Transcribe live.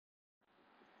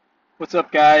What's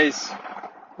up, guys?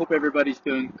 Hope everybody's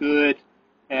doing good.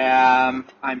 I'm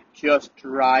just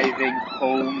driving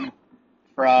home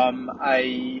from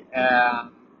I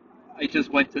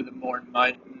just went to the Mourne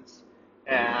Mountains,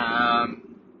 and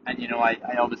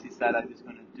I obviously said I was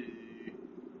going to do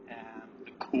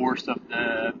the course of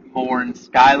the Mourne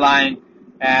Skyline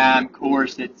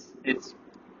course. It's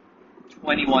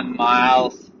 21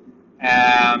 miles.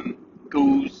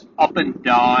 Goes up and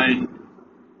down.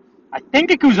 I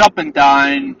think it goes up and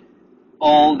down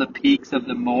all the peaks of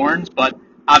the Mournes, but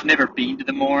I've never been to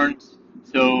the Mournes,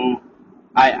 so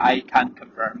I can't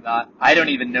confirm that. I don't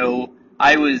even know.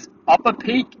 I was up a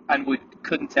peak and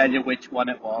couldn't tell you which one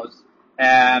it was.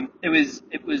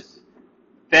 It was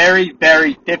very,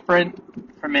 very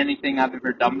different from anything I've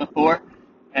ever done before.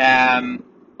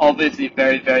 Obviously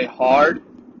very, very hard,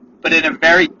 but in a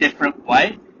very different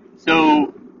way.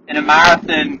 So in a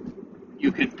marathon,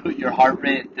 you can put your heart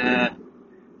rate to.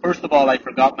 First of all, I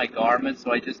forgot my Garmin,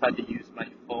 so I just had to use my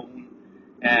phone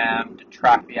to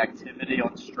track the activity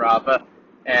on Strava.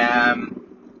 And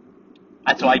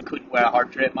so I couldn't wear a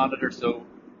heart rate monitor, so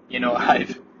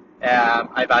I've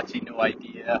actually no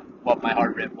idea what my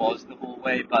heart rate was the whole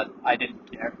way, but I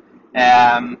didn't care.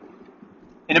 Um,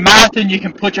 in a marathon, you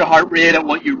can put your heart rate at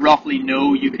what you roughly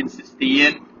know you can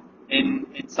sustain.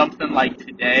 In something like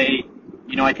today,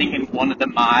 I think in one of the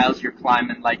miles you're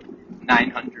climbing like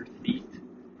 900 feet,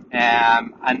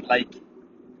 and like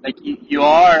you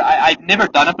are. I've never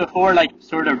done it before, like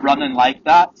sort of running like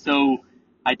that, so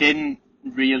I didn't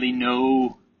really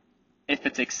know if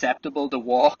it's acceptable to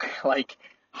walk. Like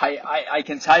I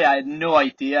can tell you, I had no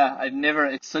idea. I've never.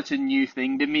 It's such a new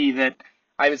thing to me that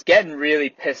I was getting really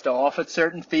pissed off at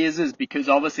certain phases because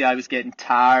obviously I was getting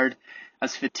tired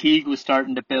as fatigue was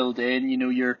starting to build in.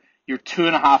 You're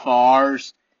 2.5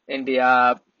 hours into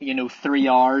 3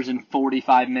 hours and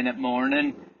 45-minute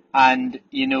morning, and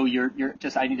you're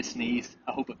just. I need to sneeze.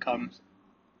 I hope it comes.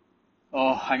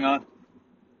 Oh, hang on.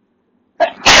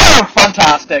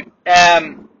 Fantastic.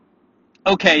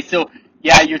 Okay, so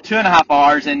yeah, you're 2.5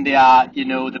 hours into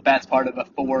the best part of a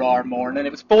 4 hour morning.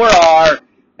 It was 4 hour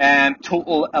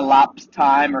total elapsed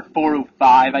time, or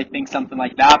 4:05, I think, something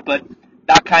like that. But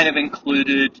that kind of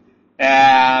included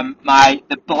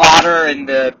the bladder and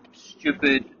the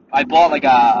stupid. I bought like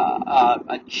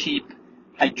a cheap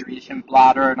hydration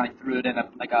bladder, and I threw it in a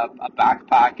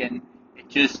backpack, and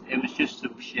it was just so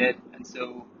shit. And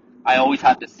so I always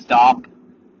had to stop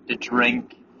to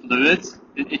drink fluids.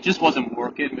 It just wasn't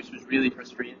working, which was really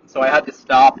frustrating. So I had to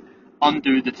stop,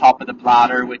 undo the top of the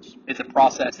bladder, which is a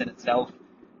process in itself,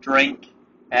 drink,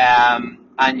 and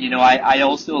I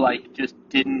also like just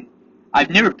didn't. I've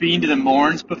never been to the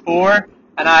Mournes before,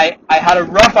 and I had a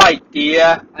rough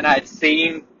idea, and I had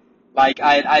seen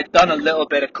I'd done a little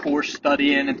bit of course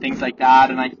studying and things like that,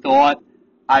 and I thought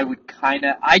I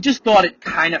just thought it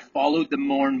kind of followed the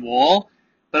Mourne wall.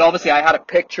 But obviously I had a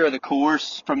picture of the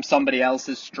course from somebody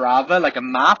else's Strava, like a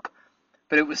map,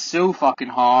 but it was so fucking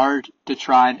hard to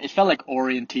try, and it felt like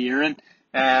orienteering.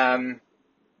 And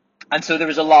so there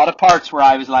was a lot of parts where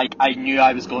I was like, I knew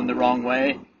I was going the wrong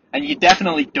way. And you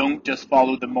definitely don't just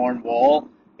follow the Mourne wall.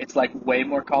 It's like way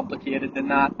more complicated than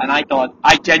that. And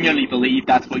I genuinely believe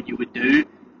that's what you would do.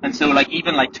 And so like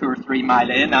even like 2 or 3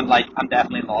 mile in, I'm like, I'm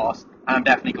definitely lost, and I'm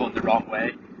definitely going the wrong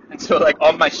way. And so like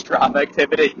on my Strava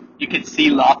activity, you can see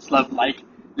lots of like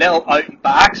little out and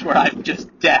backs where I've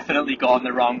just definitely gone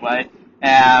the wrong way.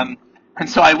 And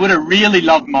so I would have really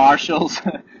loved Marshalls,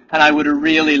 and I would have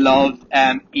really loved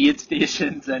aid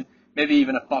stations, and maybe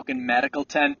even a fucking medical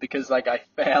tent, because like I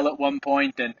fell at one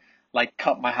point and like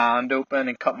cut my hand open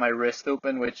and cut my wrist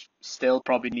open, which still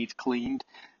probably needs cleaned.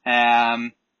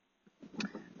 Um,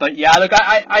 but yeah, look,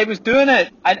 I was doing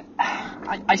it.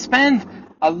 I spend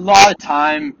a lot of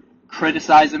time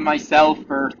criticizing myself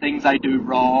for things I do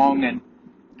wrong, and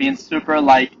being super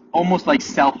like almost like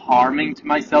self-harming to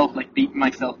myself, like beating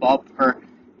myself up for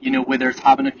whether it's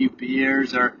having a few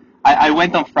beers, or I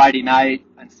went on Friday night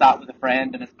and sat with a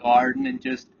friend in his garden and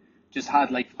just had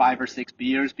like 5 or 6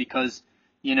 beers because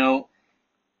you know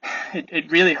it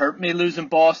really hurt me losing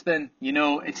Boston.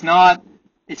 It's not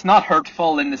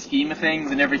hurtful in the scheme of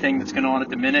things and everything that's going on at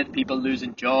the minute. People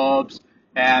losing jobs,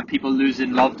 and people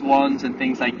losing loved ones and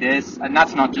things like this. And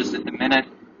that's not just at the minute.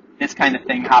 This kind of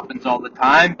thing happens all the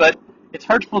time. But it's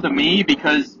hurtful to me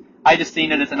because I just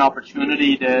seen it as an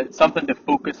opportunity to something to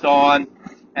focus on.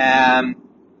 Um,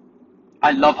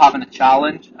 I love having a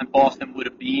challenge, and Boston would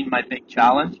have been my big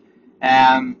challenge.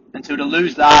 And so to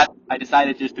lose that, I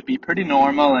decided just to be pretty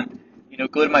normal and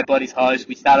go to my buddy's house.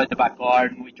 We sat out the back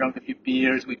garden, we drank a few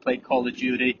beers, we played Call of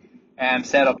Duty,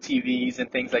 set up TVs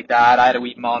and things like that. I had a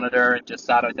wee monitor and just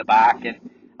sat out the back, and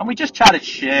we just chatted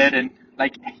shit. And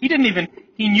like he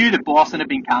knew that Boston had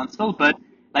been cancelled, but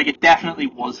like it definitely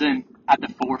wasn't at the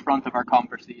forefront of our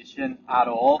conversation at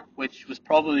all, which was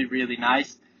probably really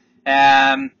nice.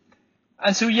 And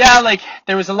so yeah, like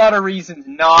there was a lot of reasons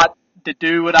not to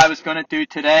do what I was going to do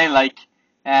today. Like,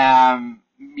 I'm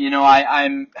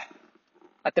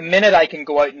at the minute I can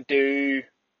go out and do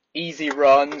easy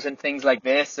runs and things like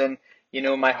this, and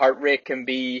my heart rate can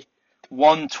be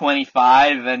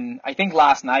 125, and I think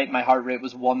last night my heart rate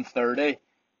was 130,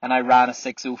 and I ran a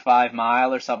 6:05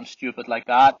 mile or something stupid like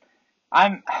that.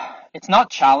 It's not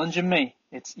challenging me.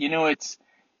 It's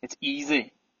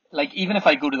easy. Like even if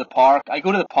I go to the park,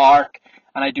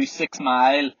 and I do 6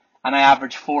 mile and I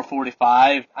average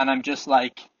 4:45, and I'm just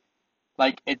like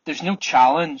there's no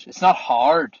challenge. It's not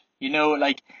hard.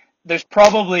 Like there's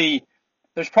probably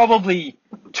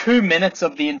 2 minutes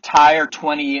of the entire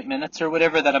 28 minutes or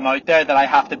whatever that I'm out there that I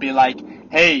have to be like,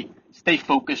 hey, stay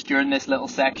focused during this little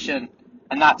section,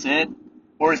 and that's it.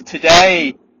 Whereas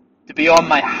today, to be on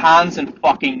my hands and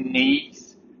fucking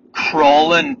knees,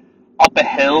 crawling up a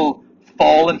hill,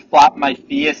 falling flat on my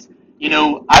face, I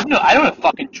don't have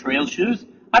fucking trail shoes.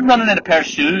 I'm running in a pair of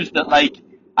shoes that like,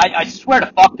 I swear to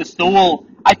fuck the soul,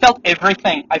 I felt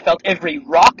everything. I felt every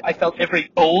rock. I felt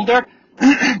every boulder.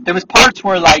 There was parts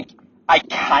where like I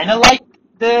kind of liked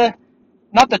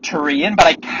not the terrain, but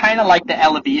I kind of liked the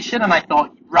elevation, and I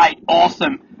thought, right,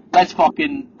 awesome, let's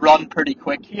fucking run pretty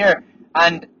quick here.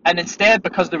 And instead,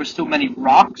 because there were so many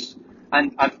rocks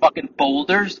and fucking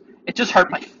boulders, it just hurt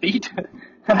my feet,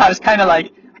 and I was kind of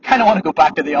like, I kind of want to go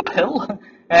back to the uphill.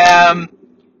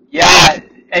 Yeah,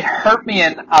 it hurt me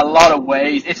in a lot of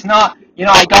ways. It's not,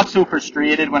 I got so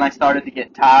frustrated when I started to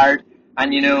get tired.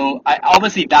 And,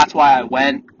 obviously that's why I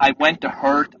went. I went to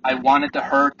hurt. I wanted to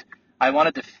hurt. I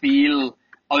wanted to feel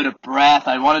out of breath.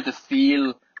 I wanted to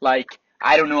feel like,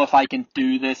 I don't know if I can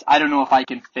do this. I don't know if I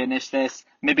can finish this.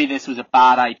 Maybe this was a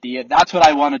bad idea. That's what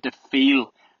I wanted to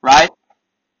feel, right?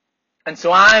 And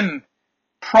so I'm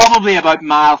probably about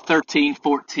mile 13,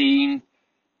 14,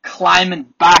 climbing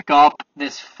back up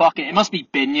this fucking, it must be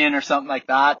Binion or something like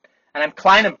that, and I'm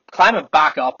climbing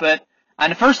back up it,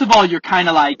 and first of all, you're kind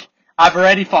of like, I've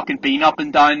already fucking been up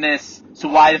and down this, so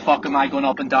why the fuck am I going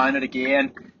up and down it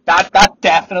again? That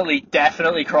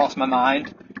definitely crossed my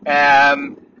mind,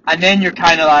 and then you're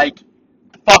kind of like,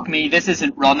 fuck me, this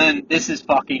isn't running, this is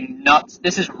fucking nuts,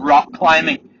 this is rock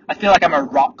climbing. I feel like I'm a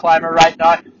rock climber right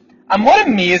now, and what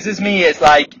amazes me is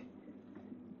like,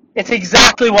 it's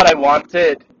exactly what I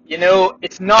wanted.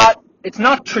 It's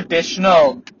not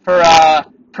traditional for a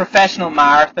professional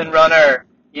marathon runner,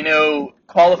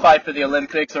 qualify for the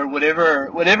Olympics or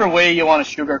whatever way you want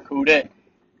to sugarcoat it.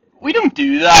 We don't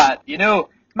do that,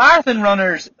 Marathon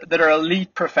runners that are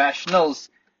elite professionals,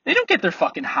 they don't get their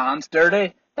fucking hands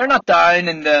dirty. They're not down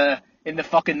in the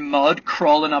fucking mud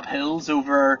crawling up hills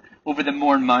over the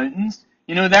Mourne Mountains.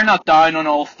 They're not down on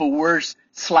all fours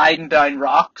sliding down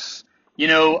rocks.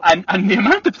 And the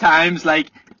amount of times,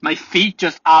 like, my feet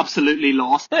just absolutely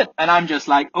lost it, and I'm just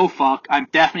like, oh fuck, I'm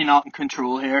definitely not in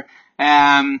control here.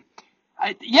 That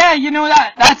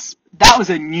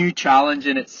was a new challenge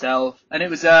in itself, and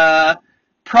it was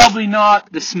probably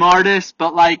not the smartest,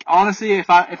 but like, honestly,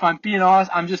 if I'm being honest,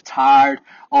 I'm just tired,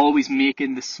 always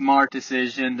making the smart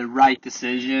decision, the right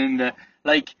decision,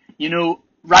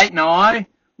 right now,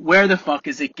 where the fuck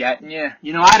is it getting you?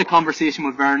 I had a conversation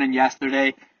with Vernon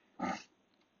yesterday.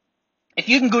 If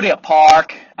you can go to a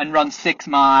park and run 6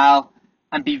 mile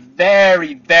and be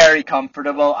very, very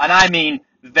comfortable, and I mean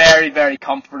very, very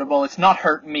comfortable, it's not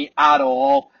hurting me at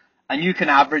all, and you can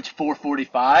average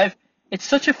 4:45, it's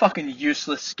such a fucking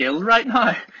useless skill right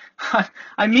now.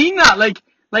 I mean that, like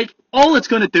all it's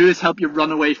going to do is help you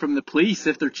run away from the police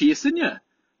if they're chasing you.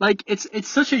 Like, it's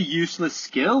such a useless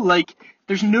skill. Like,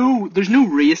 there's no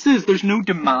races, there's no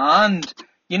demand.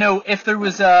 If there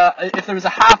was a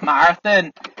half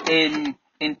marathon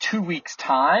in 2 weeks'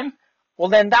 time, well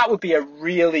then that would be a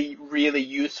really, really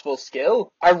useful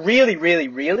skill. A really, really,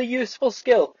 really useful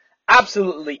skill.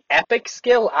 Absolutely epic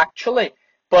skill, actually.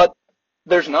 But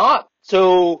there's not.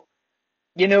 So,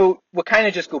 we'll kind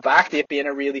of just go back to it being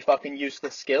a really fucking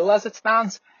useless skill as it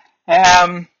stands.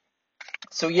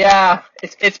 So yeah,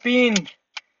 it's been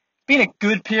a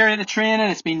good period of training.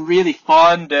 It's been really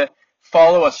fun to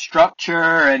follow a structure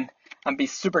and be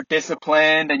super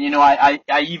disciplined, and I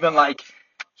even like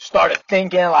started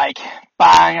thinking like,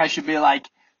 bang, I should be like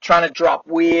trying to drop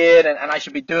weight, and I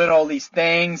should be doing all these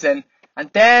things, and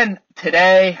then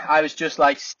today I was just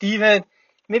like, Steven,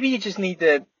 maybe you just need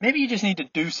to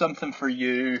do something for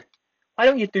you.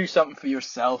 you do something for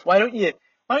yourself? Why don't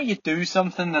you do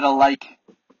something that'll like,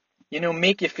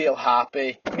 make you feel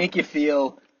happy, make you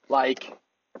feel like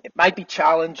it might be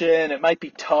challenging, it might be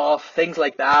tough, things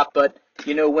like that, but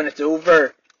when it's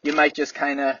over, you might just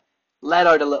kind of let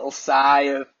out a little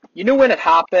sigh of, when it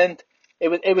happened,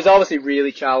 it was obviously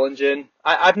really challenging.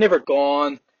 I've never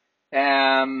gone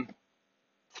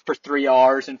for 3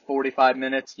 hours and 45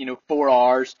 minutes, 4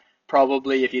 hours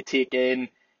probably if you take in,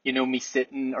 me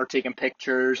sitting or taking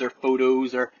pictures or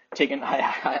photos or taking,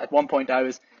 at one point I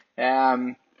was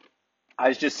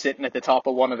just sitting at the top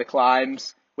of one of the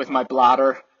climbs with my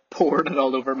bladder pouring it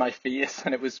all over my face,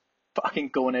 and it was fucking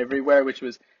going everywhere, which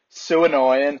was so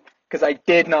annoying because I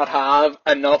did not have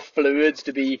enough fluids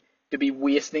to be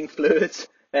wasting fluids.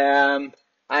 And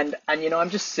I'm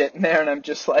just sitting there and I'm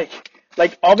just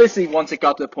like obviously once it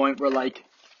got to the point where like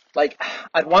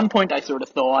at one point I sort of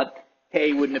thought,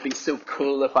 hey, wouldn't it be so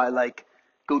cool if I like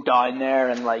go down there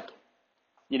and like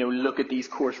look at these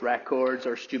course records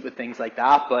or stupid things like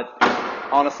that. But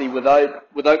honestly,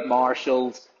 without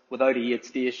marshals, without aid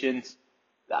stations,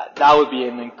 that would be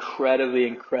an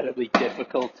incredibly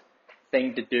difficult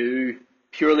thing to do,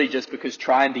 purely just because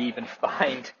trying to even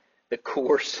find the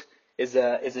course is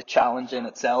a challenge in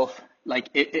itself. Like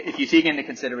if you take into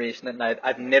consideration that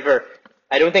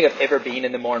I don't think I've ever been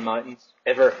in the Mourne Mountains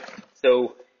ever.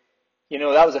 So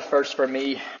that was a first for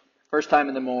me, first time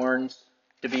in the Mournes,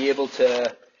 to be able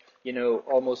to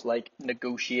almost like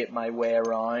negotiate my way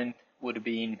around would have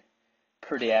been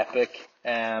pretty epic,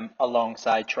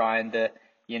 alongside trying to,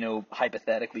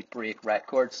 hypothetically break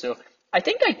records. So I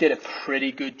think I did a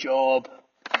pretty good job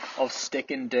of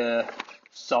sticking to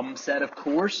some set of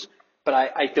course, but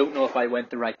I don't know if I went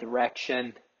the right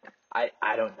direction. I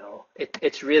don't know.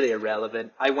 It's really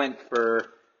irrelevant. I went for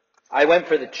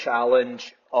the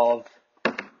challenge of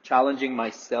challenging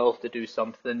myself to do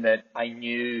something that I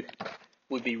knew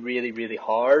would be really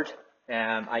hard.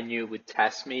 I knew it would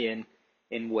test me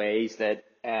in ways that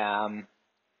a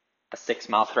 6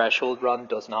 mile threshold run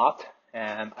does not.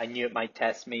 I knew it might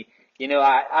test me.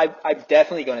 I'm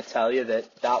definitely going to tell you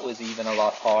that was even a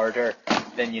lot harder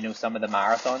than some of the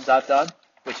marathons I've done,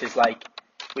 which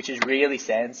is really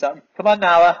saying something. Come on,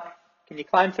 Nala, can you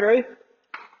climb through?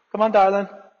 Come on, darling,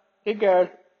 good girl.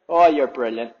 Oh, you're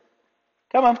brilliant.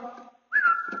 Come on.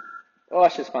 Oh,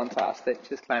 she's fantastic.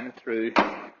 She's climbing through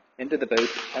into the boot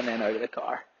and then out of the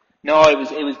car. No, it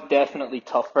was definitely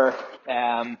tougher.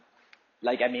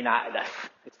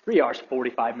 It's 3 hours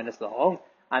 45 minutes long,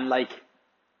 and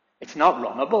it's not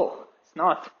runnable.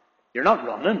 You're not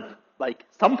running. Like,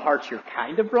 some parts you're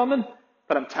kind of running,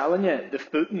 but I'm telling you, the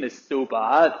footing is so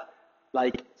bad.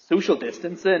 Like, social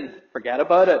distancing, forget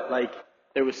about it. Like,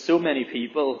 there was so many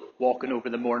people walking over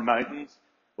the Mourne Mountains,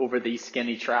 over these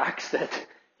skinny tracks that,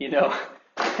 it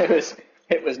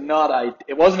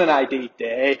wasn't an ideal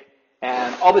day.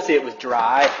 And obviously it was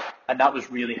dry, and that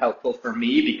was really helpful for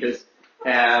me because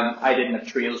I didn't have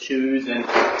trail shoes, and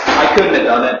I couldn't have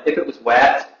done it if it was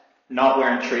wet, not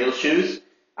wearing trail shoes.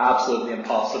 Absolutely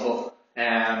impossible.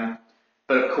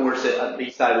 But of course, at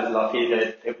least I was lucky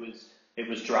that it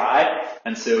was dry,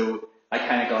 and so I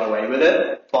kind of got away with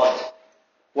it. But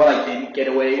what I didn't get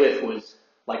away with was,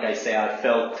 like I say, I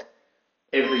felt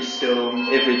every stone,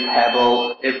 every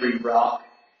pebble, every rock.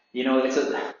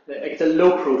 It's a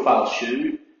low profile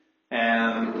shoe.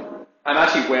 I'm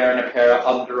actually wearing a pair of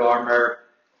Under Armour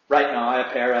right now, a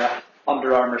pair of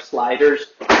Under Armour sliders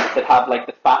that have like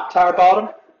the fat tire bottom,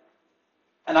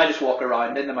 and I just walk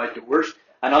around in them outdoors.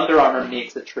 And Under Armour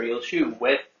makes a trail shoe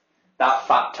with that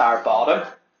fat tire bottom.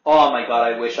 Oh my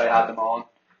god, I wish I had them on.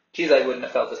 Jeez, I wouldn't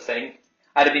have felt a thing.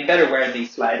 I'd have been better wearing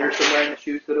these sliders than wearing the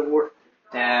shoes that I wore.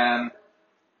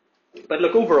 But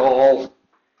look, overall,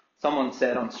 someone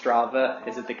said on Strava,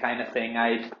 is it the kind of thing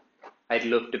I'd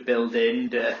look to build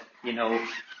into,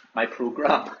 my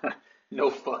program? No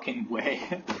fucking way.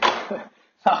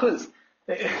 that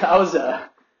was a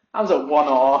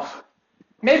one-off.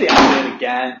 Maybe I'll do it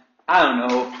again. I don't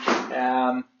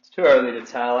know. It's too early to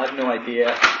tell. I have no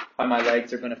idea how my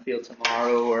legs are going to feel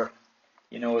tomorrow, or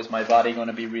is my body going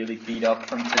to be really beat up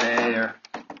from today, or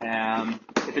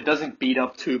if it doesn't beat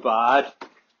up too bad,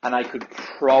 and I could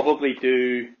probably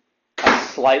do a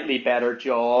slightly better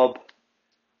job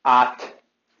at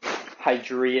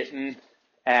hydrating,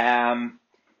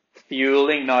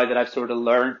 fueling, now that I've sort of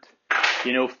learned.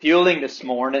 Fueling this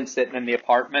morning sitting in the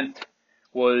apartment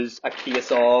was a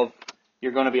case of,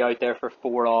 you're going to be out there for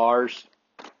 4 hours,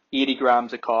 80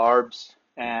 grams of carbs,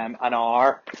 an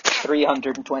hour,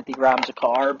 320 grams of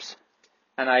carbs,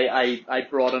 and I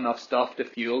brought enough stuff to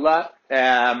fuel that.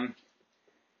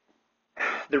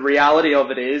 the reality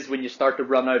of it is when you start to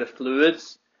run out of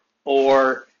fluids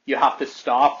or you have to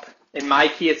stop, in my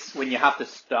case, when you have to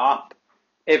stop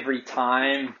every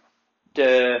time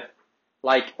to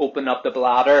like open up the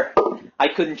bladder, I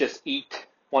couldn't just eat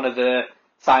one of the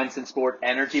Science and Sport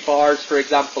energy bars, for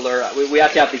example, or we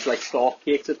actually have these like soft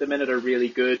cakes at the minute, are really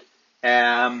good.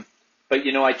 But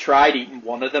you know, I tried eating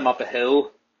one of them up a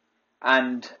hill,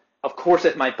 and of course,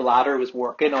 if my bladder was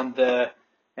working on the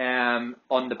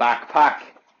backpack,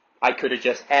 I could have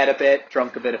just ate a bit,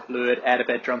 drunk a bit of fluid, ate a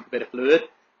bit, drunk a bit of fluid.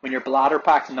 When your bladder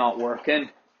pack's not working,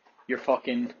 you're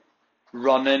fucking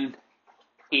running,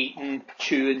 eating,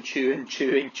 chewing,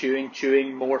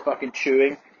 more fucking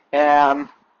chewing.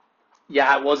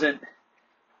 Yeah, it wasn't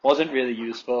really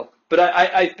useful. But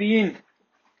I've been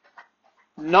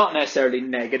not necessarily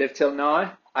negative till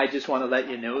now. I just want to let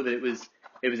you know that it was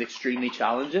extremely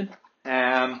challenging.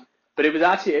 But it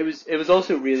was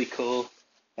also really cool.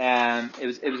 It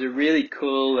was a really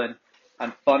cool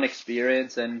and fun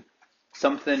experience, and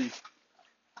something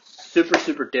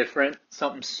super different,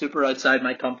 something super outside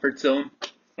my comfort zone.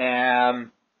 I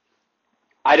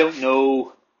don't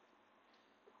know.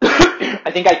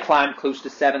 I think I climbed close to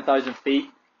 7,000 feet.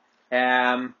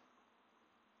 I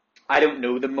don't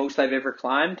know the most I've ever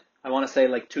climbed. I want to say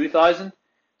like 2,000.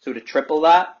 So to triple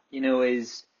that, you know,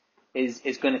 is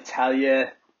going to tell you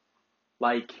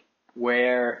like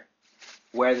where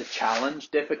the challenge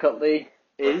difficulty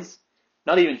is.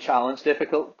 Not even challenge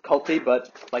difficulty,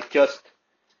 but like just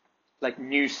like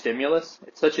new stimulus.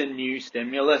 It's such a new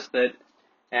stimulus that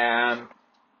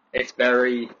it's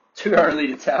very too early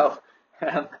to tell.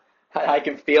 I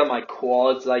can feel my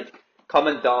quads like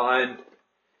coming down.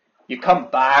 You come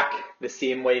back the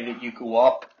same way that you go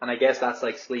up, and I guess that's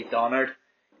like Sleep Donard.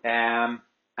 And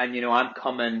you know, I'm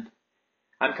coming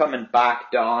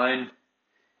back down,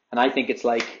 and I think it's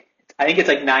like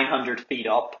 900 feet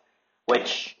up,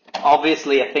 which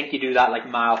obviously I think you do that like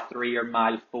mile 3 or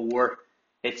mile 4.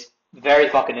 It's very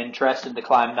fucking interesting to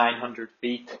climb 900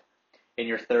 feet in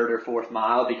your 3rd or 4th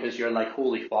mile, because you're like,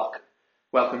 holy fuck,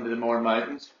 welcome to the Mourne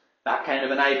Mountains. That kind of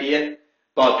an idea.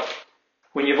 But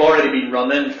when you've already been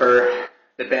running for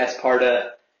the best part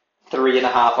of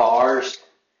 3.5 hours,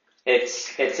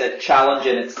 it's a challenge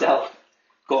in itself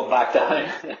going back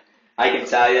down. I can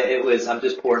tell you I'm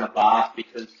just pouring a bath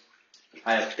because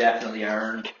I have definitely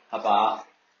earned a bath.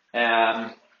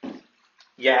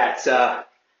 Yeah,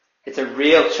 it's a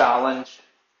real challenge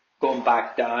going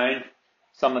back down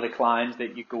some of the climbs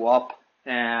that you go up.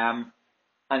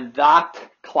 And that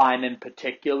climb in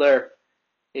particular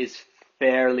is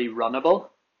fairly runnable.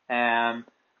 A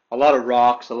lot of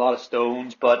rocks, a lot of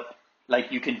stones, but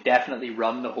like you can definitely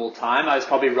run the whole time. I was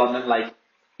probably running like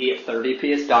 8:30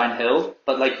 pace downhill,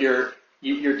 but like you're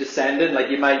descending, like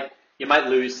you might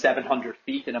lose 700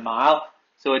 feet in a mile.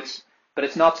 But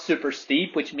it's not super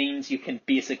steep, which means you can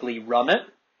basically run it.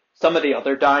 Some of the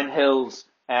other downhills,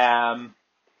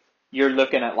 you're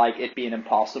looking at like it being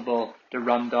impossible to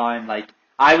run down. Like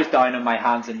I was down on my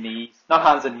hands and knees, not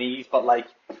hands and knees, but like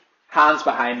hands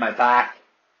behind my back,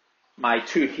 my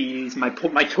 2 heels, my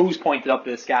toes pointed up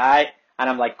to the sky, and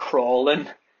I'm like crawling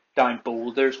down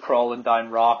boulders, crawling down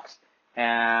rocks.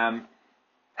 I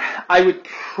would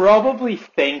probably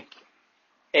think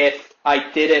if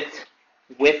I did it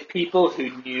with people who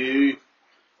knew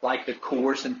like the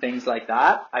course and things like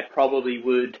that,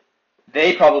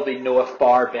 they probably know a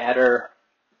far better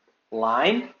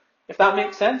line, if that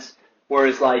makes sense.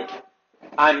 Whereas like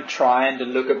I'm trying to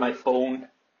look at my phone's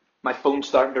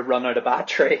starting to run out of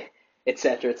battery,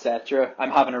 etc.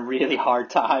 I'm having a really hard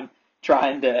time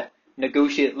trying to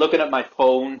negotiate, looking at my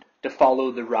phone to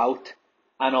follow the route,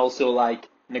 and also like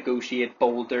negotiate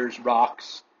boulders,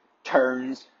 rocks,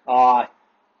 turns. That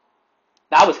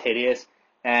was hideous.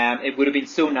 It would have been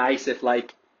so nice if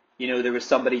like, you know, there was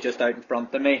somebody just out in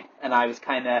front of me, and I was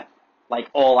kind of like,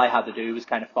 all I had to do was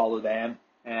kind of follow them.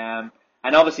 And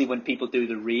obviously when people do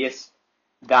the race,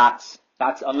 that's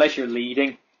unless you're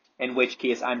leading, in which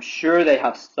case I'm sure they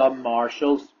have some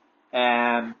marshals,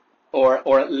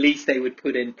 or at least they would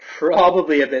put in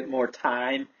probably a bit more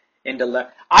time into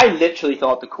I literally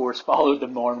thought the course followed the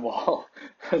Mourne Wall.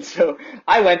 And so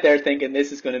I went there thinking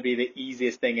this is going to be the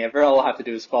easiest thing ever. All I have to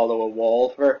do is follow a wall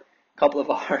for a couple of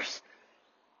hours.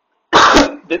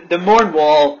 The Mourne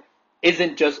Wall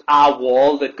isn't just a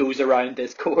wall that goes around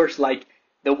this course. Like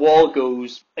the wall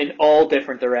goes in all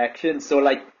different directions. So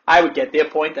like I would get to a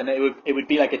point and it would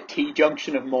be like a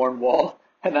T-junction of Mourne Wall.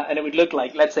 And it would look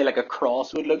like, let's say like a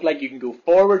cross would look like. You can go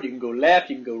forward, you can go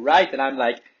left, you can go right. And I'm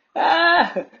like,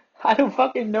 I don't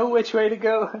fucking know which way to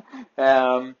go.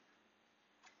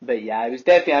 But yeah, it was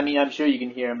definitely, I mean, I'm sure you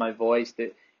can hear in my voice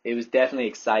that it was definitely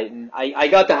exciting. I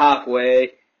got to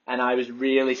halfway and I was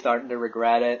really starting to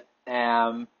regret it.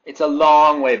 It's a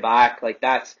long way back. Like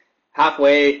that's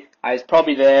halfway. I was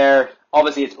probably there.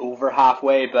 Obviously, it's over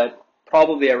halfway, but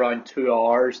probably around 2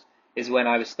 hours is when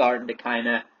I was starting to kind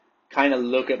of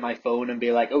look at my phone and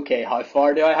be like, okay, how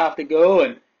far do I have to go?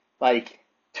 And like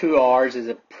 2 hours is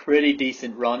a pretty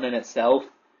decent run in itself.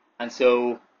 And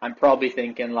so I'm probably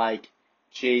thinking like,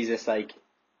 Jesus, like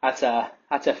that's a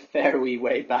fair wee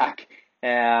way back.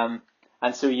 And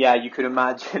so yeah, you could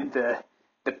imagine the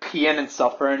pain and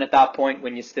suffering at that point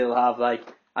when you still have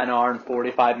like an hour and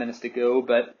 45 minutes to go.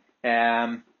 But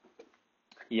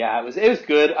yeah, it was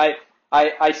good.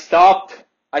 I stopped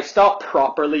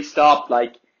properly stopped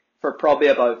like for probably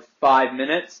about 5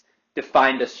 minutes to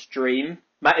find a stream.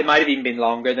 It might have even been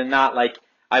longer than that. Like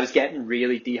I was getting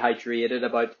really dehydrated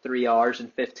about 3 hours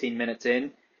and 15 minutes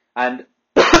in, and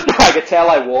I could tell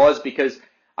I was because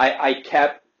I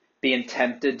kept being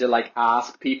tempted to like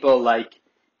ask people like,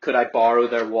 could I borrow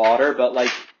their water? But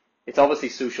like, it's obviously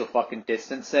social fucking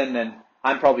distancing, and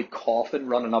I'm probably coughing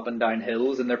running up and down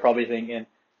hills, and they're probably thinking,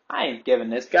 I ain't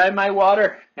giving this guy my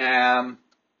water. And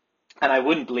I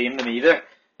wouldn't blame them either.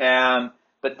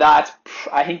 But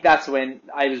I think that's when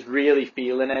I was really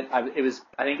feeling it. I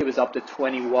think it was up to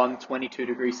 21, 22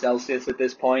 degrees Celsius at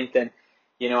this point, and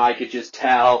I could just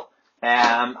tell,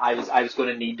 I was going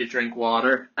to need to drink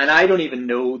water, and I don't even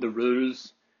know the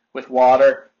rules with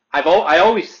water. I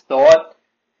always thought,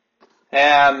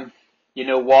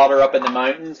 water up in the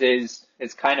mountains is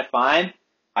kind of fine.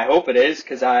 I hope it is,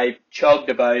 because I chugged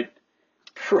about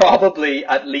probably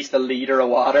at least a liter of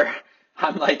water.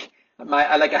 I'm like, I'm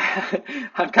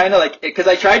kind of like, because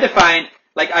I tried to find,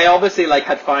 like, I obviously like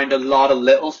had found a lot of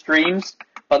little streams,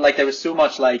 but like there was so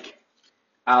much like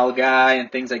algae and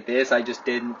things like this, I just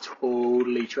didn't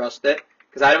totally trust it,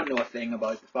 because I don't know a thing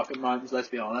about the fucking mountains, let's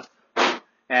be honest.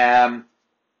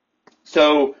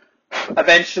 So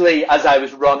eventually, as I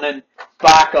was running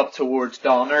back up towards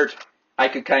Donard, I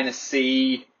could kind of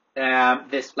see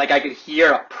this, like I could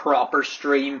hear a proper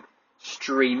stream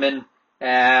streaming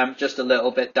just a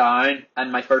little bit down,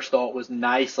 and my first thought was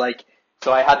nice, like,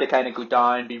 so I had to kind of go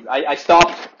down. I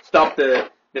stopped the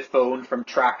phone from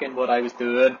tracking what I was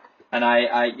doing, and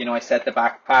I set the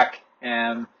backpack,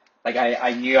 like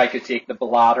I knew I could take the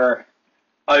bladder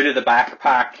out of the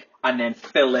backpack and then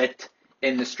fill it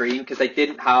in the stream, because I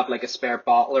didn't have like a spare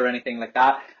bottle or anything like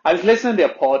that. I was listening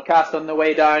to a podcast on the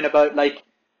way down about like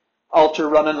ultra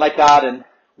running like that, and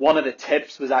one of the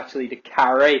tips was actually to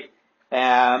carry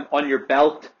on your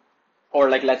belt, or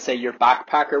like let's say your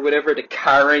backpack or whatever, to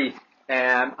carry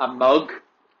a mug,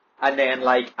 and then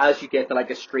like as you get to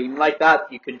like a stream like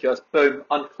that, you can just boom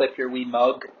unclip your wee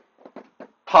mug,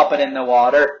 pop it in the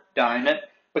water, down it.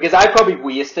 Because I probably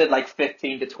wasted like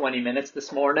 15 to 20 minutes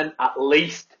this morning at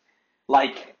least,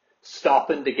 like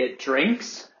stopping to get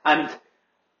drinks, and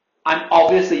I'm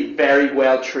obviously very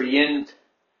well trained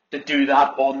to do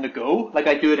that on the go. Like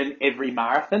I do it in every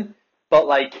marathon, but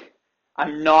like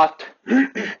I'm not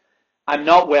I'm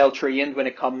not well trained when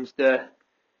it comes to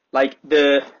like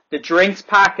the drinks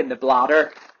pack and the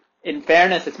bladder. In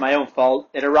fairness, it's my own fault.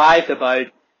 It arrived about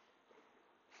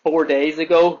 4 days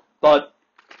ago, but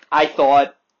I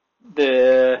thought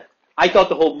the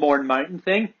whole Mourne Mountain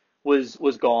thing was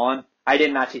gone. I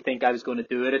didn't actually think I was going to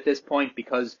do it at this point,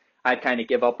 because I'd kind of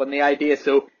give up on the idea.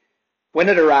 So when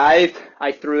it arrived,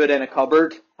 I threw it in a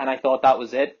cupboard, and I thought that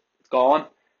was it. It's gone.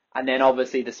 And then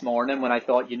obviously this morning when I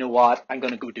thought, you know what, I'm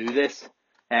going to go do this,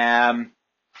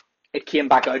 it came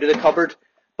back out of the cupboard.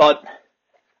 But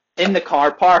in the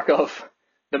car park of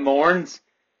the Mournes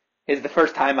is the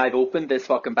first time I've opened this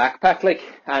fucking backpack, like,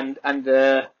 and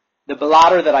the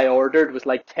bladder that I ordered was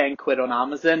like 10 quid on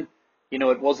Amazon.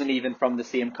 It wasn't even from the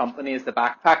same company as the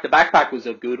backpack. The backpack was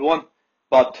a good one,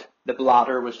 but the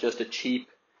bladder was just a cheap.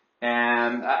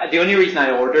 The only reason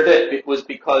I ordered it was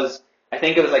because I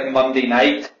think it was like Monday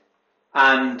night,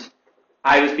 and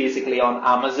I was basically on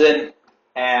Amazon,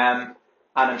 and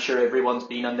I'm sure everyone's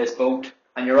been on this boat,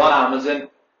 and you're on Amazon,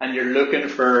 and you're looking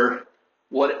for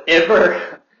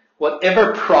whatever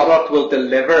product will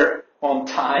deliver on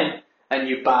time, and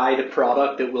you buy the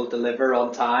product that will deliver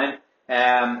on time.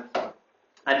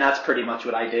 And that's pretty much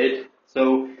what I did.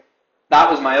 So that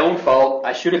was my own fault.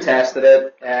 I should have tested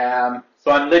it.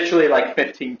 So I'm literally like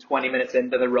 15, 20 minutes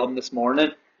into the run this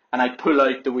morning, and I pull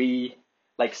out the wee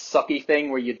like sucky thing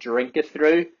where you drink it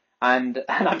through, and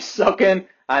I'm sucking,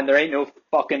 and there ain't no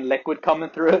fucking liquid coming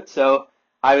through it. So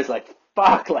I was like,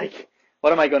 fuck, like,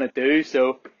 what am I going to do?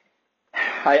 So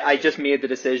I just made the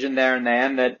decision there and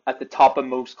then that at the top of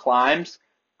most climbs,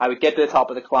 I would get to the top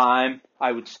of the climb,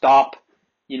 I would stop,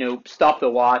 stop the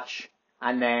watch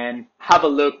and then have a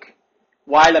look.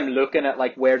 While I'm looking at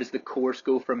like where does the course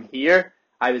go from here,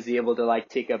 I was able to like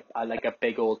take a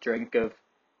big old drink of,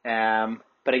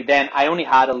 but then I only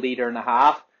had a liter and a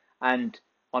half, and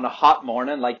on a hot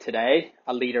morning like today,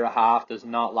 a liter and a half does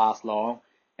not last long.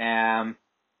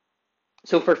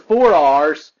 So for 4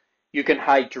 hours, you can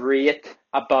hydrate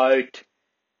about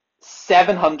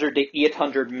 700 to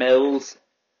 800 mils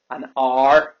an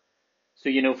hour.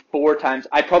 So, 4 times.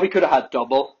 I probably could have had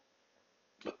double,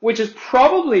 which is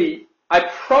I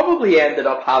probably ended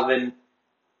up having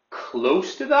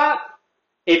close to that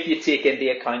if you take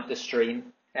into account the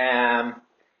stream.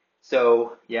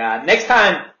 So yeah, next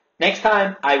time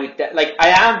I would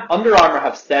Under Armour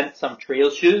have sent some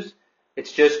trail shoes.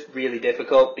 It's just really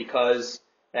difficult because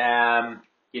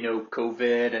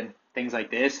COVID and things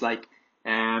like this.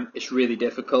 It's really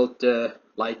difficult to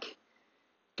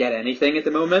get anything at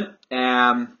the moment.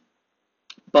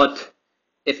 But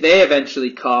if they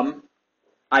eventually come,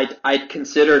 I'd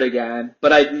consider it again.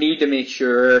 But I'd need to make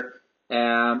sure.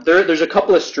 There's a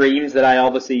couple of streams that I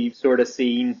obviously sort of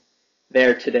seen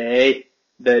there today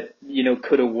that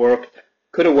could have worked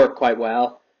quite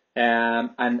well.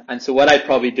 And so what I'd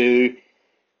probably do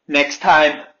next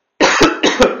time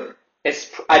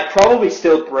is I'd probably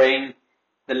still bring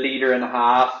the liter and a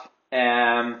half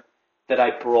that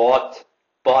I brought,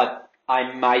 but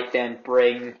I might then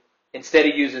bring, instead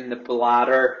of using the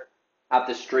bladder at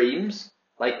the streams,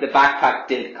 the backpack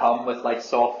did come with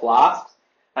soft flasks,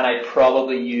 and I'd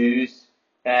probably use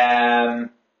the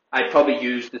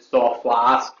soft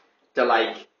flask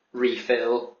to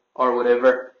refill or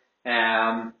whatever,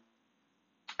 and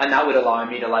that would allow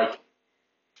me to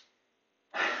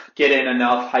get in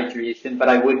enough hydration. But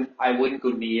I wouldn't go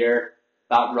near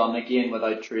that run again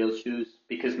without trail shoes,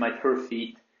 because my poor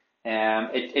feet,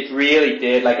 it really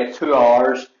did, at 2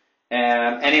 hours.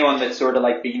 Anyone that's sort of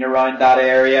been around that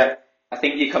area, I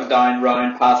think you come down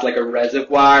round past a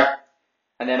reservoir,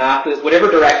 and then after whatever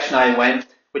direction I went,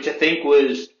 which I think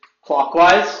was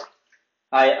clockwise.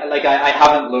 I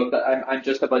haven't looked. I'm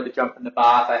just about to jump in the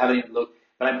bath. I haven't even looked,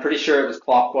 but I'm pretty sure it was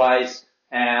clockwise.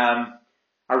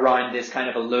 Around this kind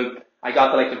of a loop, I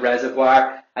got to the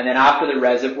reservoir, and then after the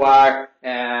reservoir,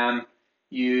 I'm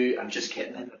just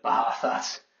getting in the bath.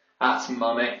 That's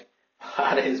money.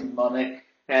 That is money.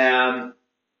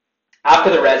 After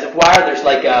the reservoir, there's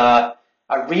a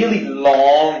really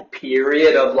long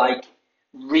period of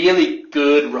really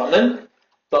good running,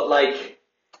 but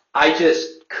I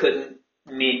just couldn't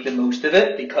make the most of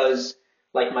it because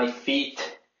my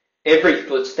feet, every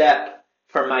footstep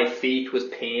for my feet was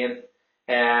pain.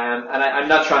 And I'm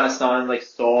not trying to sound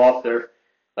soft or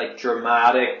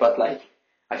dramatic, but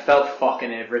I felt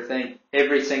fucking everything,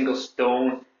 every single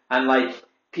stone, and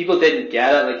people didn't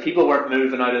get it. People weren't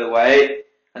moving out of the way,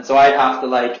 and so I'd have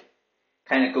to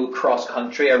kind of go cross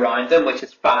country around them, which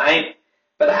is fine,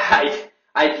 but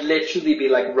I'd literally be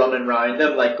running around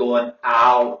them going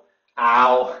ow,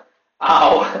 ow,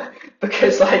 ow,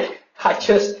 because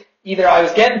either I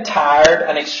was getting tired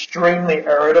and extremely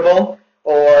irritable,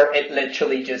 or it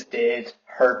literally just did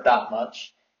hurt that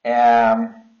much.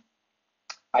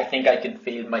 I think I can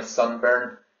feel my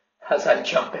sunburn as I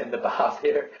jump in the bath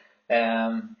here.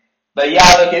 But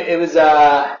yeah, look, it was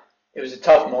a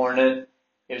tough morning.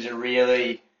 It was a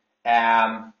really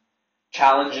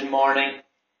challenging morning.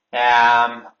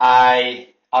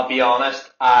 I'll be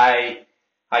honest, I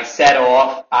set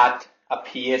off at a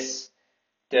pace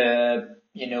to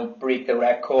break the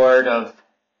record of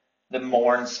the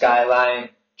Mourne Skyline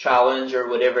Challenge or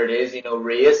whatever it is,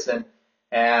 race, and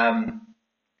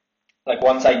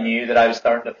once I knew that I was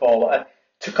starting to fall, a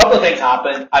couple of things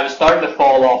happened. I was starting to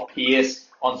fall off pace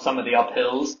on some of the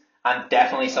uphills and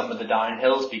definitely some of the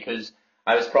downhills, because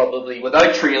I was probably,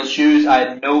 without trail shoes, I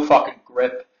had no fucking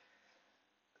grip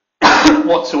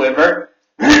whatsoever.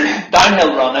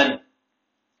 Downhill running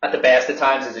at the best of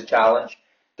times is a challenge.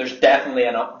 There's definitely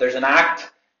there's an act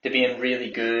to being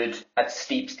really good at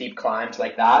steep climbs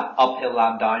like that, uphill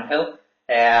and downhill.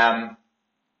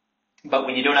 But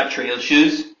when you don't have trail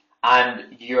shoes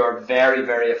and you're very,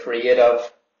 very afraid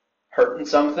of hurting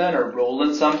something or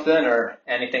rolling something or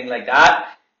anything like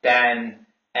that, then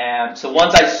so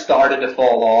once I started to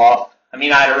fall off,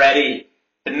 I'd already,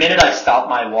 the minute I stopped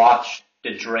my watch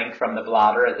to drink from the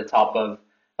bladder at the top of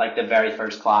the very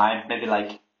first climb, maybe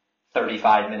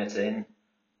 35 minutes in,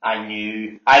 I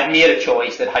knew I'd made a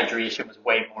choice that hydration was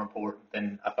way more important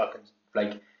than a fucking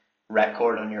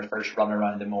record on your first run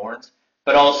around the Mournes.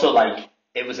 But also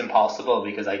it was impossible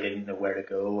because I didn't know where to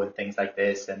go and things like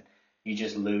this, and you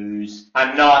just lose.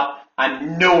 I'm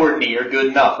nowhere near good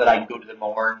enough that I can go to the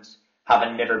Mournes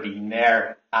having never been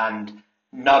there, and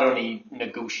not only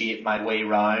negotiate my way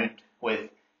round with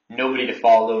nobody to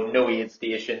follow, no aid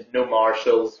stations, no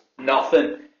marshals,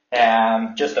 nothing,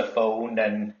 just a phone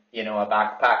and, you know, a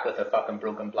backpack with a fucking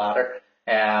broken bladder.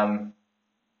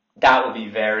 That would be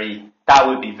very,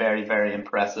 very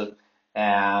impressive.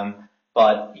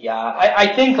 But yeah,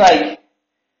 I think like,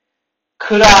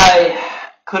 could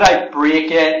I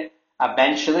break it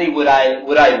eventually? Would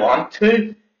I want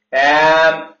to?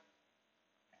 I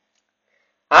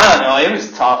don't know. It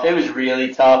was tough. It was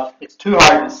really tough. It's too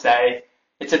hard to say.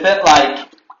 It's a bit like,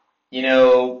 you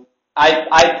know,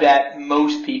 I bet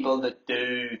most people that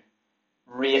do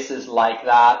races like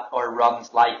that or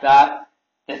runs like that,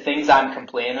 the things I'm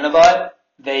complaining about,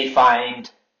 they find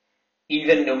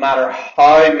even no matter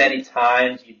how many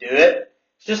times you do it,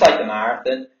 it's just like the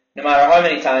marathon. No matter how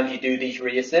many times you do these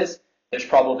races, there's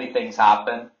probably things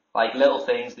happen, like little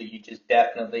things that you just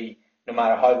definitely, no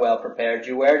matter how well prepared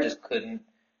you were, just couldn't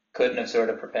have sort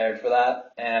of prepared for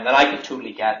that. And I could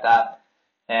totally get that.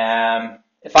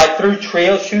 If I threw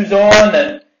trail shoes on,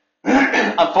 and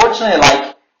unfortunately,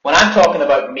 like when I'm talking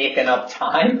about making up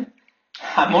time,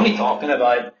 I'm only talking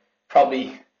about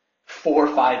probably 4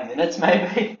 or 5 minutes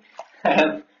maybe.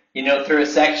 You know, through a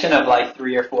section of like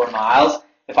 3 or 4 miles.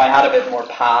 If I had a bit more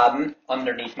padding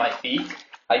underneath my feet,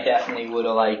 I definitely would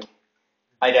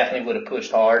have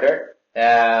pushed harder.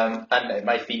 And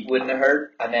my feet wouldn't have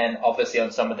hurt. And then obviously on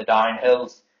some of the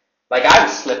downhills, like I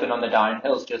was slipping on the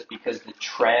downhills just because the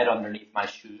tread underneath my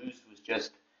shoes was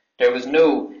just,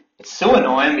 it's so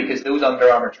annoying because those Under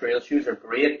Armour trail shoes are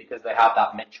great because they have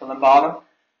that Michelin bottom.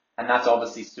 And that's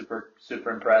obviously super,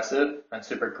 super impressive and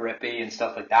super grippy and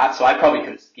stuff like that. So I probably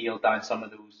could have scaled down some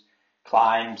of those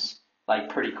climbs like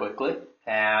pretty quickly.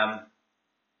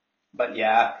 But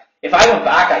yeah, if I went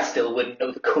back, I still wouldn't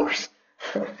know the course.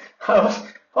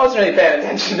 I wasn't really paying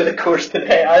attention to the course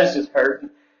today. I was just hurting.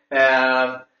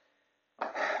 But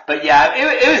yeah,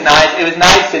 it was nice. It was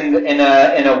nice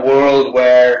in a world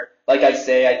where, like I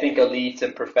say, I think elites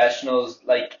and professionals,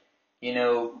 like, you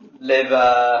know, live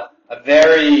a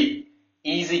very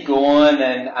easygoing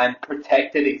and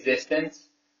protected existence,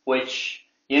 which,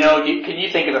 you know, can you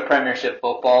think of a Premiership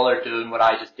footballer doing what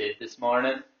I just did this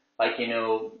morning? Like, you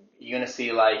know, you're going to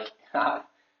see, like, I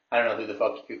don't know who the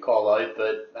fuck you could call out,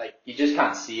 but, like, you just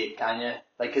can't see it, can you?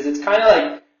 Like, because it's kind of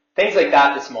like, things like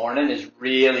that this morning is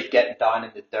really getting down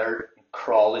in the dirt and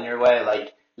crawling your way,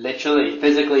 like, literally,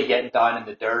 physically getting down in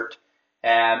the dirt.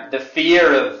 The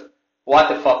fear of, what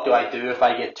the fuck do I do if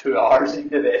I get 2 hours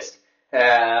into this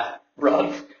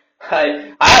run?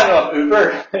 I don't know if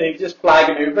Uber, just flag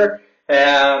an Uber.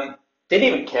 Didn't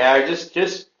even care,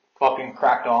 just fucking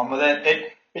cracked on with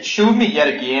it. It showed me yet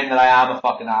again that I am a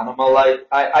fucking animal. Like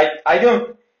I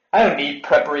don't need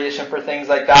preparation for things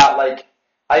like that. Like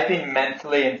I've been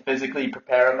mentally and physically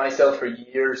preparing myself for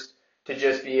years to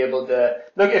just be able to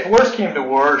look. If worst came to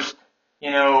worst,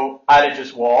 you know, I'd have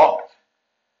just walked.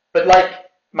 But like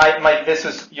my this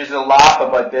was used to laugh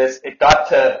about this. It got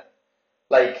to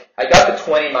I got to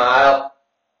 20 mile,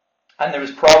 and there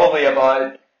was probably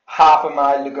about half a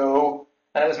mile to go,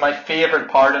 and it was my favorite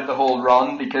part of the whole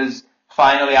run because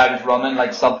finally I was running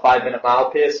like sub 5 minute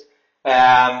mile pace.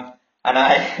 And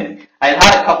I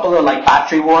had a couple of like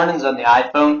battery warnings on the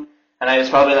iPhone, and I was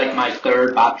probably like my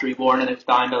 3rd battery warning. It was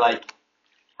down to like,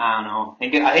 I don't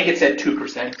know, I think it said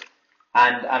 2%,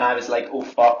 and I was like, oh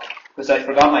fuck, because I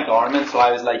forgot my Garmin. So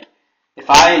I was like, if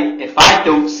I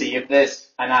don't save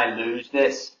this and I lose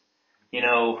this, you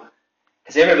know,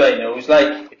 because everybody knows,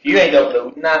 like, if you ain't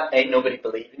uploading that, ain't nobody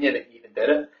believing you that you even did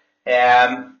it.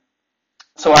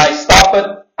 So I stop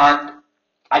it and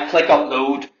I click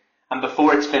upload, and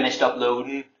before it's finished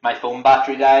uploading, my phone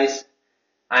battery dies.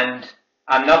 And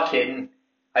I'm not kidding,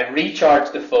 I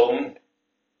recharged the phone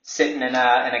sitting in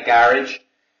a garage,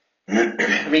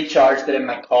 recharged it in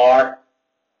my car,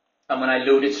 and when I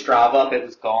loaded Strava up, it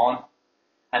was gone.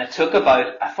 And it took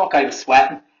about, I was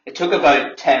sweating, it took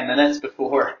about 10 minutes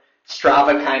before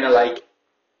Strava kind of like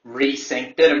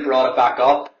resynced it and brought it back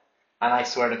up. And I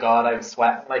swear to God, I was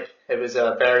sweating. Like, it was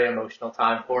a very emotional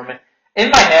time for me.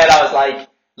 In my head, I was like,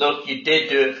 look, you did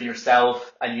do it for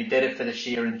yourself, and you did it for the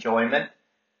sheer enjoyment.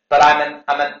 But I'm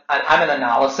an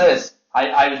analysis.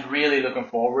 I was really looking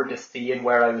forward to seeing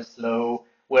where I was slow,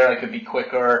 where I could be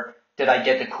quicker. Did I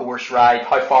get the course right?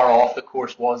 How far off the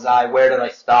course was I? Where did I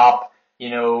stop? You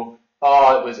know,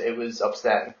 it was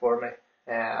upsetting for me.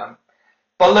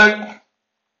 But look,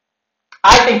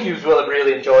 I think you will have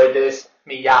really enjoyed this,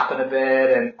 me yapping a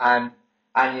bit, and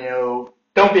you know,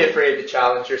 don't be afraid to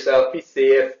challenge yourself. Be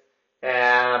safe.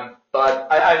 But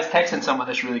I was texting someone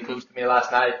that's really close to me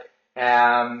last night.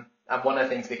 and one of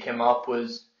the things that came up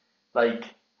was like,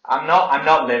 I'm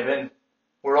not living.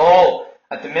 We're all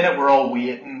at the minute we're all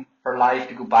waiting for life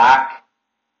to go back.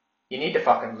 You need to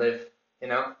fucking live, you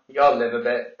know? You gotta live a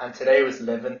bit. And today was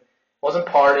living. It wasn't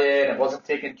partying, it wasn't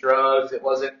taking drugs,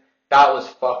 that was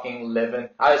fucking living.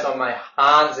 I was on my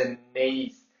hands and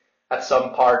knees at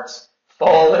some parts,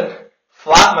 falling,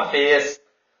 flat in my face.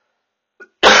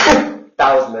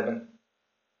 That was living.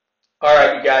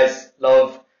 Alright, you guys,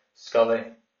 love, Scully.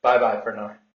 Bye bye for now.